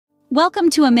Welcome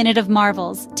to A Minute of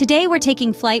Marvels. Today we're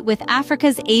taking flight with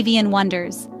Africa's avian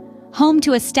wonders. Home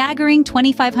to a staggering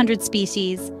 2,500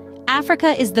 species,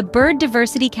 Africa is the bird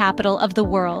diversity capital of the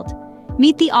world.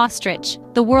 Meet the ostrich,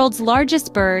 the world's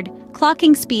largest bird,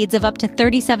 clocking speeds of up to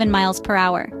 37 miles per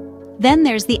hour. Then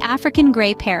there's the African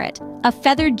gray parrot, a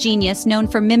feathered genius known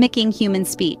for mimicking human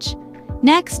speech.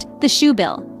 Next, the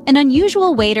shoebill, an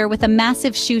unusual wader with a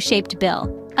massive shoe-shaped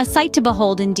bill, a sight to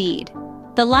behold indeed.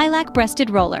 The lilac-breasted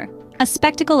roller, a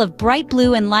spectacle of bright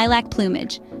blue and lilac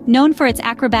plumage, known for its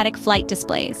acrobatic flight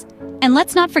displays. And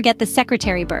let's not forget the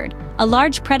secretary bird, a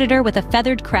large predator with a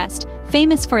feathered crest,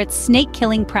 famous for its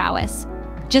snake-killing prowess.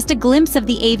 Just a glimpse of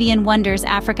the avian wonders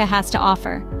Africa has to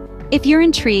offer. If you're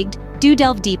intrigued, do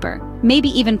delve deeper, maybe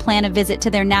even plan a visit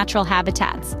to their natural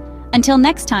habitats. Until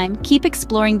next time, keep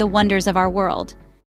exploring the wonders of our world.